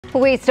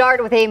We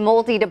start with a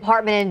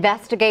multi-department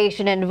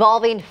investigation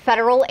involving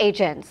federal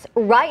agents.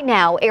 Right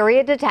now,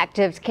 area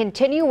detectives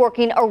continue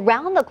working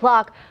around the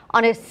clock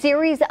on a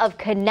series of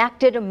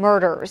connected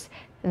murders.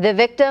 The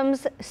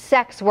victims,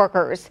 sex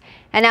workers.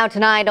 And now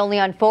tonight, only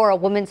on 4, a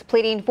woman's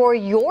pleading for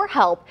your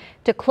help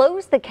to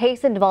close the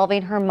case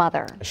involving her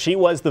mother. She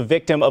was the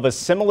victim of a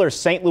similar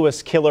St.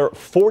 Louis killer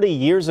 40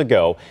 years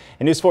ago.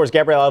 And News 4's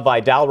Gabriela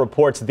Vidal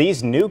reports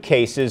these new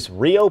cases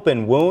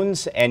reopen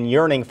wounds and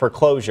yearning for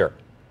closure.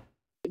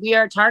 We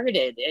are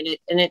targeted,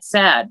 and it's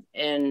sad.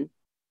 And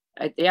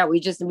yeah, we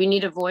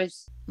need a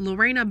voice.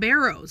 Lorena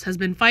Barrows has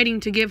been fighting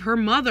to give her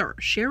mother,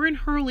 Sharon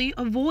Hurley,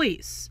 a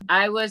voice.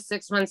 I was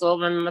 6 months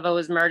old when my mother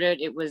was murdered.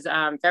 It was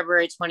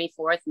February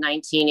 24th,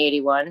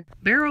 1981.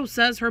 Barrows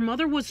says her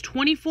mother was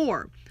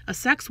 24, a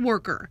sex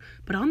worker,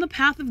 but on the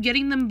path of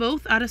getting them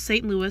both out of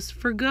St. Louis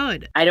for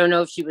good. I don't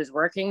know if she was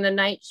working the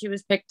night she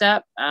was picked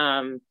up,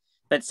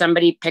 but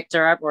somebody picked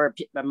her up, or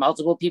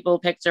multiple people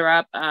picked her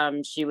up.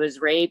 She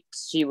was raped,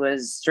 she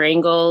was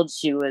strangled,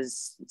 she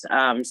was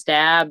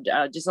stabbed.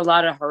 Just a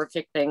lot of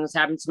horrific things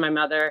happened to my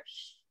mother.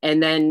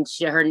 And then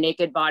her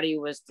naked body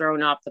was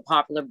thrown off the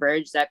Poplar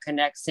Bridge that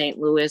connects St.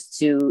 Louis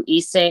to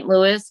East St.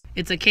 Louis.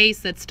 It's a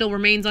case that still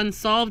remains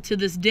unsolved to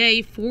this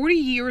day, 40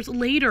 years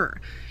later,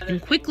 and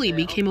quickly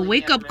became a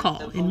wake-up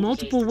call in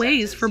multiple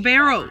ways for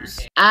Barrows.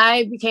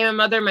 I became a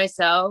mother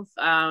myself,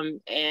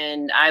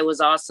 and I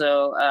was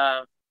also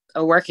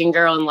a working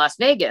girl in Las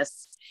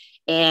Vegas,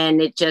 and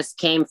it just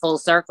came full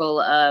circle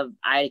of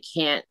I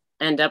can't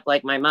end up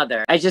like my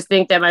mother. I just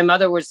think that my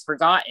mother was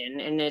forgotten,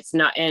 and it's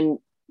not. And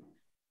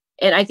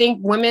I think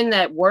women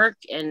that work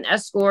and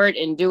escort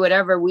and do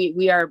whatever,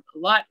 we are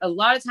a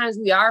lot of times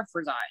we are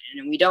forgotten,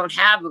 and we don't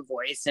have a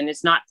voice, and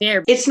it's not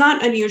fair. It's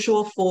not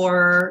unusual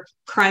for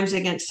crimes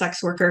against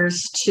sex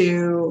workers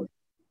to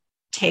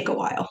take a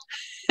while.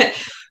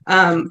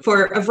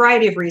 For a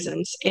variety of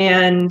reasons.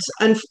 And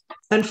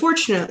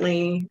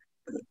unfortunately,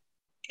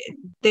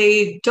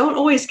 they don't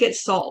always get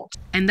solved.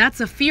 And that's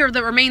a fear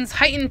that remains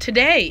heightened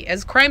today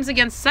as crimes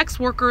against sex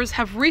workers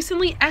have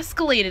recently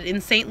escalated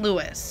in St.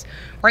 Louis.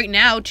 Right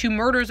now, 2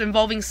 murders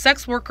involving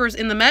sex workers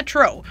in the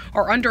metro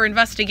are under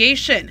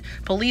investigation,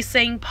 police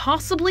saying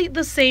possibly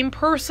the same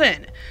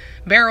person.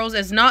 Barrows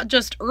is not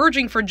just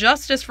urging for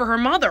justice for her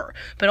mother,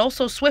 but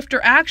also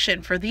swifter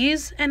action for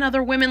these and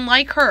other women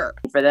like her.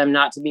 For them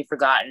not to be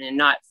forgotten, and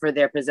not for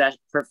their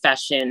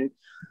profession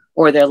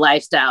or their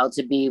lifestyle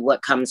to be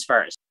what comes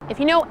first. If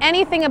you know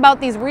anything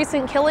about these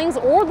recent killings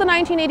or the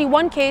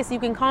 1981 case, you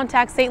can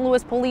contact St.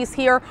 Louis Police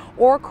here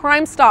or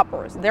Crime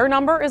Stoppers. Their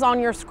number is on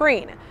your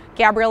screen.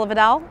 Gabriela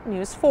Vidal,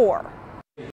 News 4.